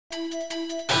Hey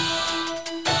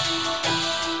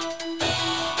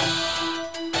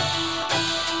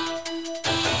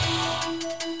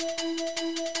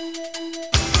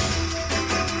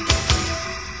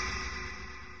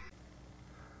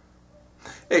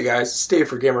guys, it's Dave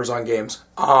for Gamers on Games.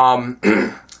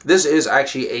 This is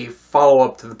actually a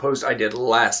follow-up to the post I did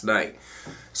last night.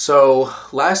 So,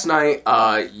 last night,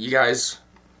 you guys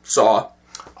saw,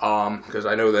 because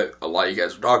I know that a lot of you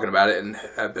guys were talking about it and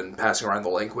have been passing around the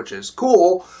link, which is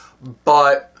cool,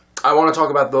 but I want to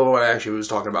talk about what I actually was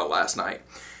talking about last night.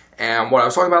 And what I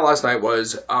was talking about last night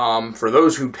was, for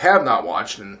those who have not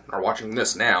watched and are watching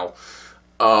this now,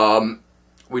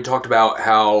 we talked about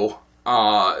how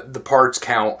the parts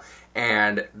count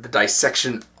and the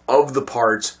dissection of the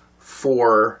parts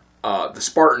for the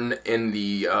Spartan in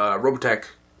the Robotech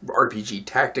RPG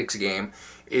Tactics game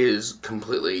is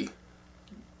completely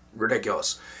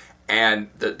ridiculous, and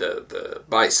the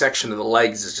bisection of the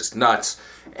legs is just nuts,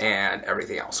 and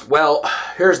everything else. Well,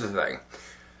 here's the thing.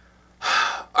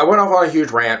 I went off on a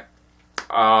huge rant.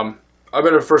 I'm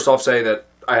going to first off say that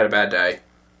I had a bad day.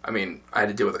 I mean, I had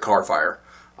to deal with a car fire.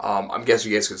 I'm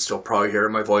guessing you guys can still probably hear it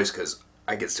in my voice because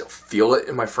I can still feel it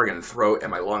in my friggin' throat and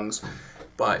my lungs.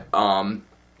 But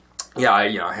yeah,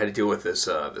 I had to deal with this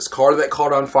this car that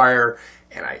caught on fire,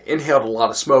 and I inhaled a lot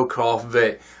of smoke off of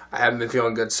it. I haven't been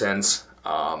feeling good since.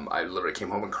 I literally came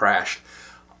home and crashed.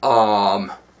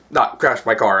 Not crashed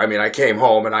my car. I mean, I came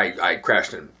home and I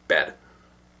crashed in bed.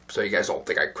 So you guys don't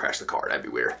think I crashed the car. That'd be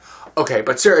weird. Okay,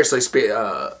 but seriously, speaking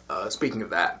of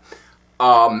that.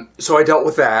 So I dealt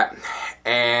with that,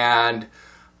 and,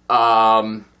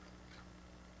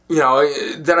 you know,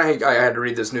 then I had to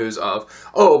read this news of,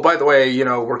 oh, by the way, you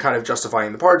know, we're kind of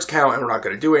justifying the parts count, and we're not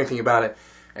going to do anything about it,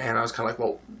 and I was kind of like,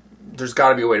 well, there's got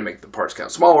to be a way to make the parts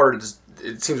count smaller.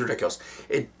 It seems ridiculous.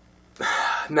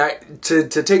 Now, to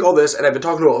take all this, and I've been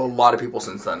talking to a lot of people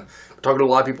since then. I've been talking to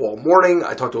a lot of people all morning.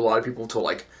 I talked to a lot of people till,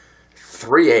 like,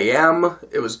 3 a.m.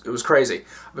 It was crazy.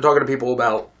 I've been talking to people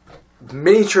about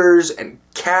miniatures and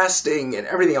casting and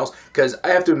everything else, because I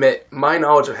have to admit, my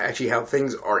knowledge of actually how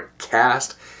things are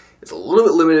cast is a little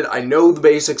bit limited. I know the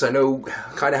basics, I know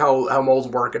kind of how molds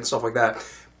work and stuff like that,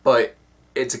 but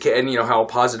it's and you know how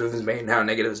positive is made and how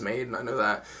negative is made, and I know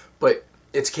that, but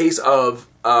it's a case of,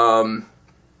 to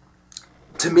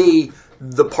me,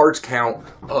 the parts count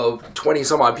of 20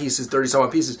 some odd pieces, 30 some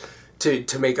odd pieces,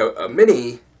 to make a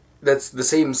mini that's the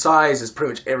same size as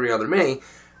pretty much every other mini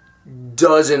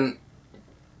doesn't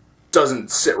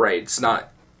sit right. It's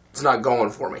not going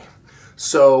for me.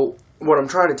 So what I'm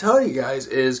trying to tell you guys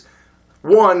is,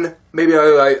 one, maybe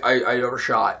I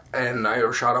overshot, and I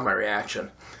overshot on my reaction.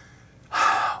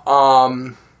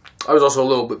 I was also a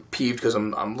little bit peeved because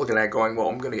I'm looking at it going, well,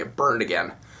 I'm going to get burned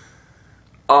again.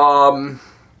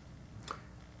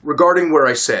 Regarding where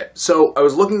I sit, so I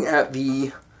was looking at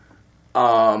the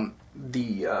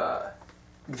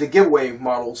giveaway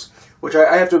models, which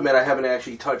I have to admit I haven't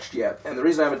actually touched yet. And the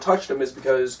reason I haven't touched them is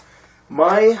because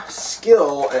my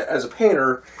skill as a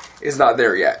painter is not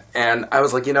there yet. And I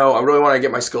was like, you know, I really want to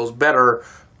get my skills better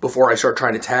before I start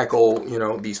trying to tackle, you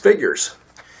know, these figures.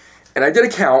 And I did a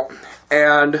count,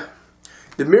 and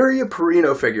the Miria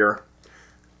Perino figure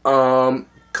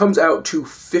comes out to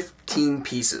 15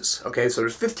 pieces. Okay, so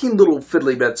there's 15 little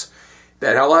fiddly bits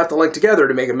that I'll have to link together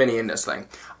to make a mini in this thing.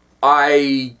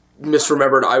 I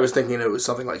misremembered. I was thinking it was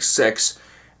something like 6,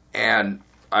 and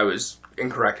I was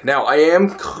incorrect. Now I am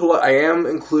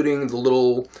including the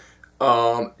little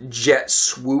jet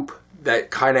swoop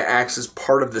that kind of acts as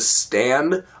part of the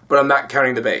stand, but I'm not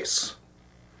counting the base.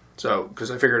 So, because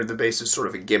I figured the base is sort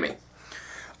of a gimme.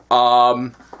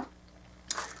 The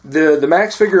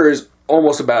max figure is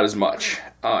almost about as much.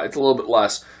 It's a little bit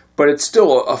less, but it's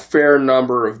still a fair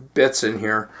number of bits in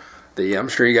here that I'm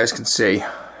sure you guys can see.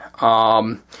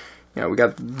 You know, we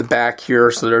got the back here,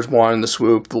 so there's one, the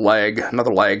swoop, the leg,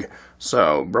 another leg.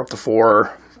 So we're up to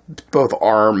 4, both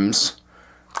arms,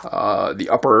 the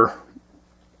upper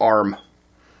arm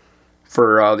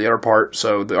for the other part.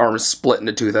 So the arm is split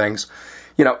into 2 things.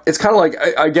 You know, it's kind of like,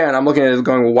 again, I'm looking at it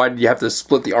going, well, why did you have to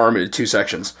split the arm into 2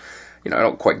 sections? You know, I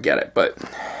don't quite get it, but,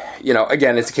 you know,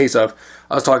 again, it's a case of,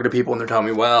 I was talking to people and they're telling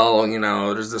me, well, you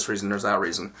know, there's this reason, there's that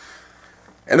reason.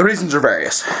 And the reasons are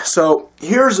various. So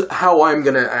here's how I'm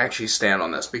going to actually stand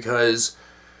on this, because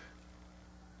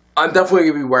I'm definitely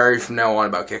going to be wary from now on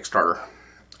about Kickstarter.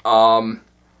 I'm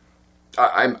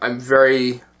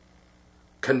very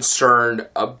concerned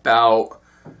about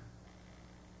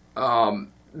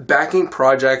backing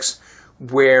projects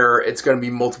where it's going to be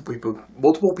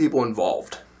multiple people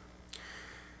involved.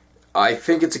 I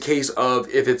think it's a case of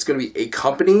if it's going to be a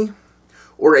company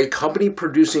or a company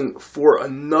producing for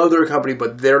another company,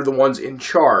 but they're the ones in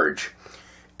charge.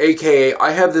 AKA,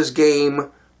 I have this game,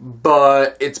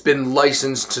 but it's been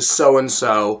licensed to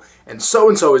so-and-so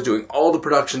is doing all the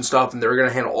production stuff, and they're going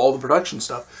to handle all the production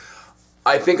stuff.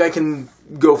 I think I can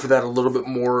go for that a little bit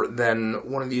more than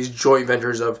one of these joint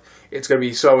ventures of it's going to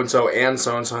be so-and-so, and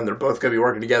they're both going to be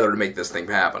working together to make this thing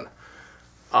happen.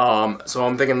 So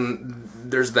I'm thinking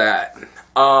there's that.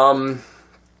 Am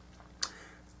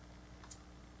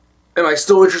I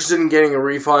still interested in getting a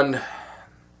refund?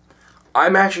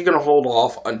 I'm actually going to hold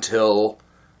off until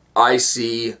I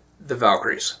see the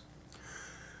Valkyries.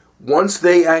 Once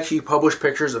they actually publish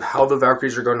pictures of how the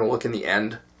Valkyries are going to look in the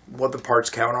end, what the parts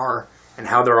count are, and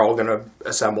how they're all going to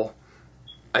assemble,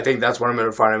 I think that's when I'm going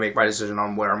to finally make my decision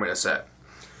on where I'm going to sit.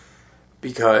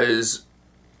 Because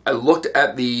I looked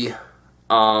at the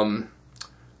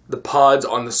pods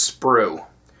on the sprue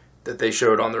that they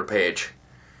showed on their page,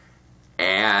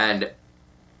 and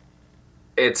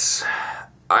it's,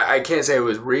 I can't say it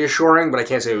was reassuring, but I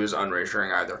can't say it was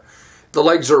unreassuring either. The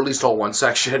legs are at least all one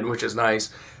section, which is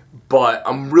nice, but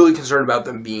I'm really concerned about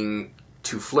them being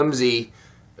too flimsy,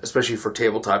 especially for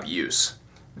tabletop use.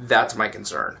 That's my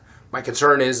concern. My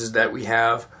concern is that we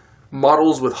have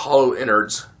models with hollow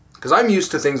innards, because I'm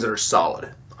used to things that are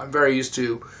solid. I'm very used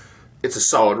to, it's a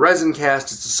solid resin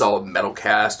cast, it's a solid metal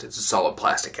cast, it's a solid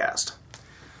plastic cast.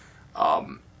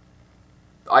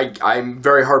 I'm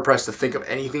very hard-pressed to think of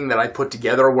anything that I put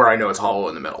together where I know it's hollow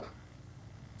in the middle.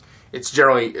 It's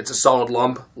generally, it's a solid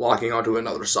lump locking onto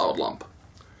another solid lump.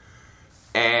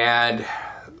 And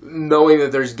knowing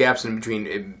that there's gaps in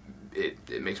between,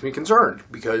 it makes me concerned,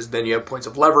 because then you have points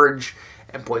of leverage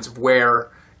and points of wear,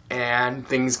 and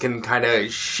things can kind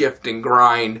of shift and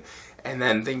grind, and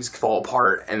then things fall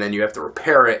apart, and then you have to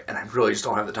repair it, and I really just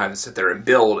don't have the time to sit there and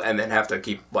build and then have to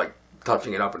keep, like,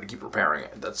 touching it up and to keep repairing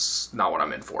it. That's not what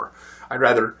I'm in for. I'd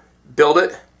rather build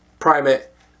it, prime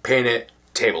it, paint it,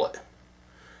 table it.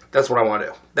 That's what I want to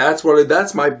do. That's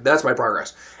my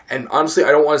progress. And honestly,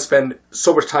 I don't want to spend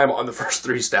so much time on the first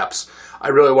 3 steps. I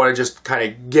really want to just kind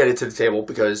of get it to the table,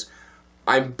 because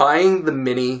I'm buying the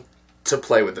Mini to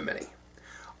play with the Mini.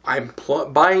 I'm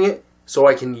buying it so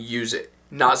I can use it,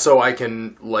 not so I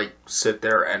can, like, sit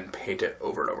there and paint it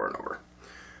over and over and over.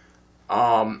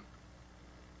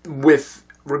 With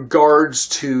regards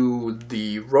to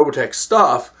the Robotech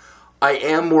stuff, I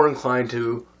am more inclined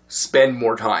to spend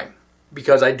more time,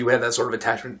 because I do have that sort of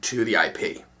attachment to the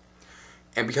IP.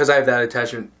 And because I have that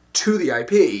attachment to the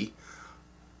IP,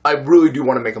 I really do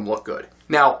want to make them look good.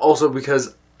 Now, also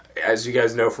because, as you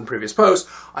guys know from previous posts,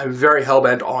 I'm very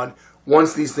hell-bent on,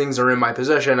 once these things are in my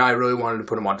possession, I really wanted to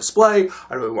put them on display,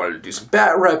 I really wanted to do some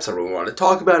bat reps, I really wanted to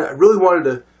talk about it, I really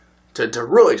wanted to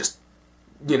really just,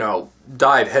 you know,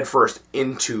 dive headfirst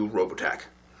into Robotech.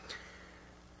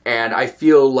 And I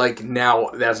feel like now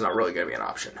that's not really going to be an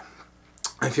option.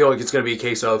 I feel like it's going to be a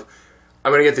case of,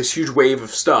 I'm going to get this huge wave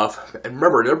of stuff, and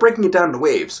remember, they're breaking it down into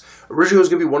waves. Originally it was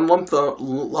going to be one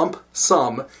lump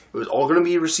sum. It was all going to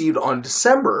be received on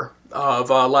December of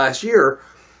last year.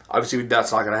 Obviously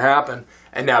that's not going to happen,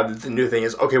 and now the new thing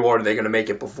is, okay, well, are they going to make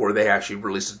it before they actually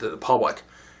release it to the public?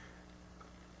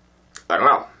 I don't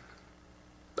know.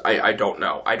 I don't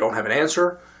know. I don't have an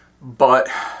answer, but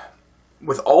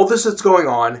with all this that's going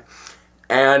on,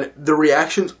 and the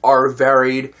reactions are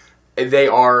varied, they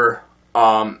are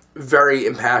very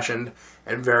impassioned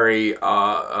and very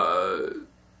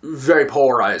very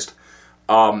polarized,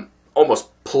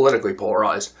 almost politically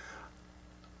polarized.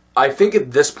 I think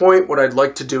at this point, what I'd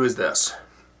like to do is this.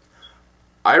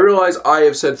 I realize I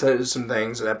have said some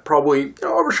things that probably,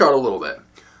 overshot a little bit.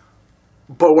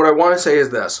 But what I want to say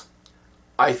is this.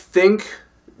 I think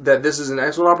that this is an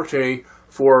excellent opportunity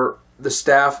for the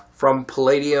staff from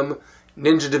Palladium,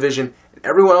 Ninja Division, and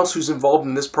everyone else who's involved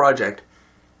in this project.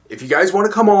 If you guys want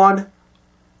to come on,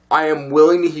 I am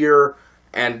willing to hear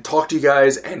and talk to you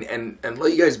guys and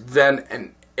let you guys vent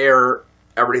and air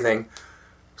everything,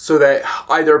 so that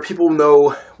either people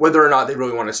know whether or not they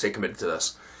really want to stay committed to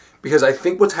this. Because I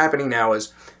think what's happening now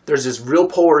is there's this real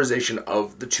polarization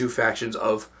of the two factions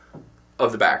of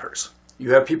the backers.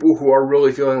 You have people who are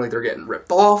really feeling like they're getting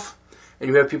ripped off, and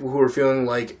you have people who are feeling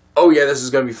like, oh yeah, this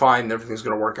is going to be fine, and everything's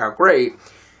going to work out great.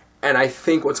 And I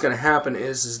think what's going to happen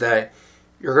is that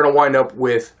you're going to wind up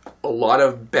with a lot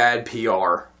of bad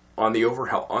PR on the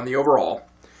overall.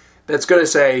 That's going to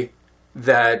say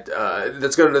that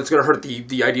that's going to hurt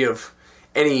the idea of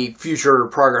any future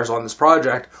progress on this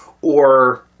project,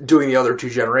 or doing the other 2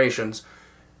 generations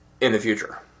in the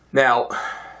future. Now,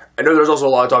 I know there's also a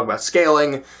lot of talk about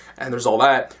scaling, and there's all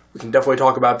that. We can definitely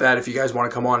talk about that if you guys want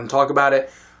to come on and talk about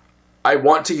it. I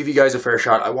want to give you guys a fair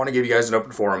shot. I want to give you guys an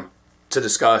open forum to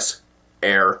discuss,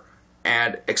 air,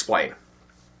 and explain.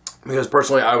 Because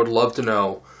personally, I would love to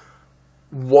know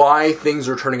why things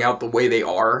are turning out the way they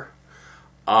are.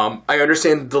 I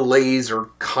understand delays are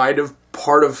kind of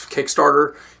part of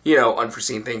Kickstarter. You know,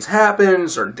 unforeseen things happen,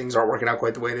 certain things aren't working out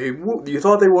quite the way you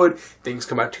thought they would, things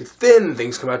come out too thin,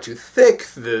 things come out too thick,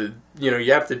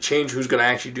 you have to change who's going to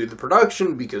actually do the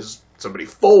production because somebody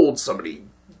folds, somebody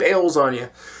bails on you.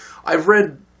 I've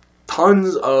read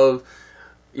tons of,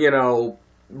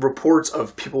 reports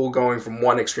of people going from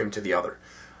one extreme to the other.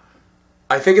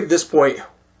 I think at this point,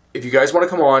 if you guys want to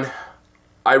come on,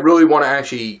 I really do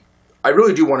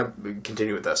want to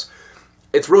continue with this.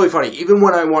 It's really funny. Even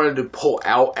when I wanted to pull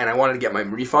out and I wanted to get my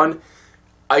refund,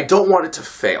 I don't want it to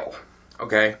fail.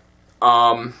 Okay,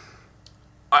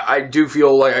 I do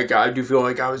feel like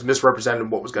I was misrepresented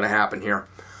what was going to happen here.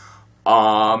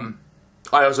 I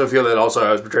also feel that I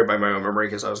was betrayed by my own memory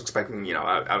because I was expecting,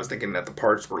 I was thinking that the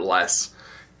parts were less,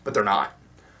 but they're not.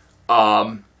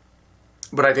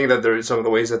 But I think that some of the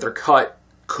ways that they're cut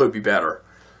could be better.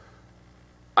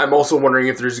 I'm also wondering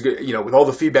if there's, with all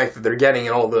the feedback that they're getting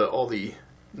and all the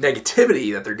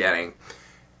negativity that they're getting,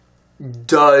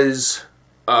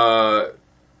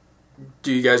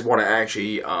 do you guys want to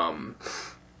actually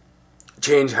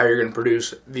change how you're going to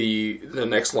produce the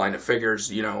next line of figures?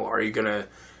 Are you going to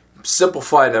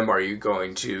simplify them? Are you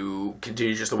going to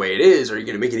continue just the way it is? Are you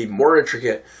going to make it even more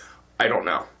intricate? I don't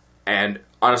know. And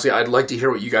honestly, I'd like to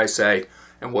hear what you guys say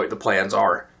and what the plans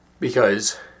are,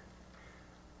 because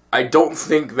I don't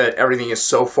think that everything is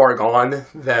so far gone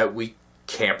that we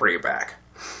can't bring it back.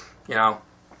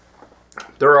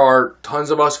 There are tons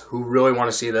of us who really want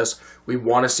to see this. We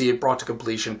want to see it brought to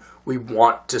completion. We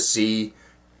want to see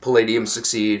Palladium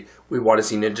succeed. We want to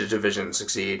see Ninja Division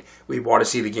succeed. We want to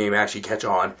see the game actually catch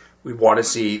on. We want to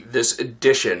see this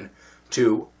addition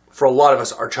to, for a lot of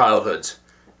us, our childhoods,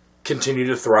 continue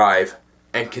to thrive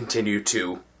and continue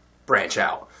to branch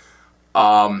out.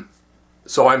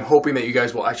 So I'm hoping that you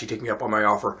guys will actually take me up on my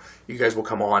offer. You guys will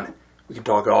come on. We can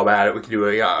talk all about it. We can do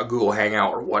a Google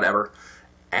Hangout or whatever.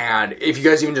 And if you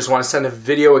guys even just want to send a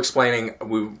video explaining,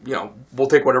 we'll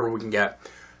take whatever we can get.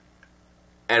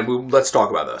 And let's talk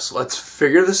about this. Let's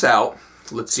figure this out.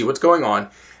 Let's see what's going on.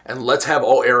 And let's have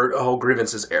all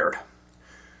grievances aired.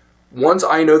 Once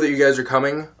I know that you guys are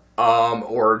coming,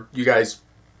 or you guys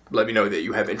let me know that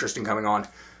you have interest in coming on,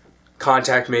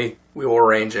 contact me. We will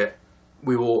arrange it.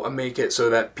 We will make it so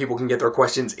that people can get their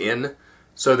questions in,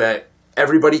 so that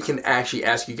everybody can actually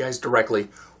ask you guys directly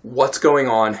what's going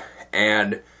on,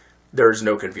 and there's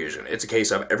no confusion. It's a case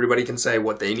of everybody can say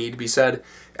what they need to be said,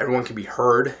 everyone can be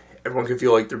heard, everyone can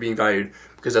feel like they're being valued,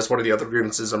 because that's one of the other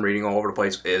grievances I'm reading all over the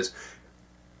place, is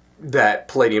that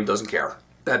Palladium doesn't care.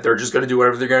 That they're just going to do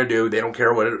whatever they're going to do. They don't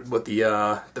care what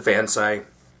the fans say.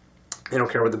 They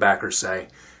don't care what the backers say.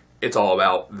 It's all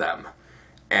about them.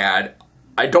 And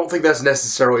I don't think that's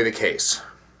necessarily the case.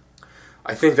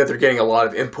 I think that they're getting a lot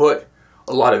of input,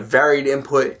 a lot of varied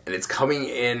input, and it's coming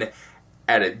in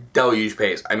at a deluge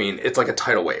pace. I mean, it's like a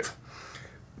tidal wave.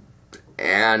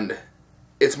 And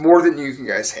it's more than you can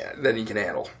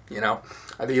handle,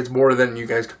 I think it's more than you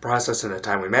guys can process in a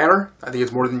timely manner. I think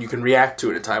it's more than you can react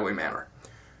to in a timely manner.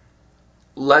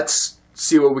 Let's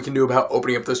see what we can do about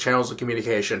opening up those channels of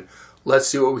communication. Let's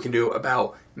see what we can do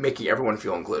about making everyone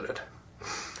feel included.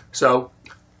 So,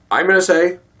 I'm going to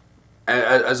say,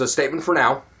 as a statement for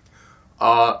now,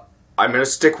 I'm going to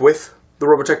stick with the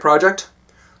Robotech project.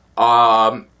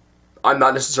 I'm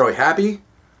not necessarily happy,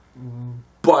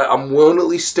 but I'm willing to at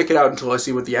least stick it out until I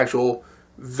see what the actual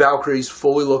Valkyries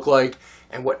fully look like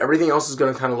and what everything else is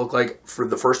going to kind of look like for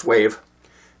the first wave.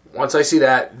 Once I see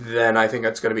that, then I think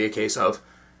that's going to be a case of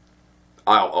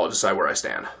I'll decide where I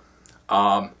stand.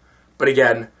 But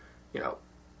again,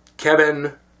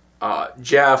 Kevin,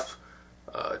 Jeff,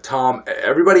 Tom,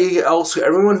 everybody else,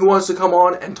 everyone who wants to come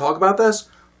on and talk about this,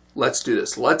 let's do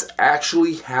this. Let's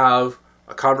actually have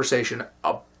a conversation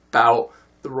about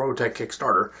the Robotech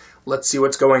Kickstarter. Let's see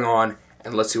what's going on,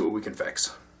 and let's see what we can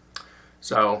fix.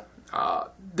 So,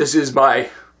 this is my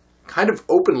kind of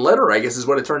open letter, I guess is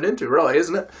what it turned into, really,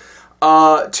 isn't it?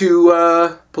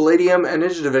 To Palladium and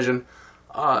Ninja Division.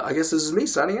 I guess this is me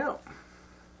signing out.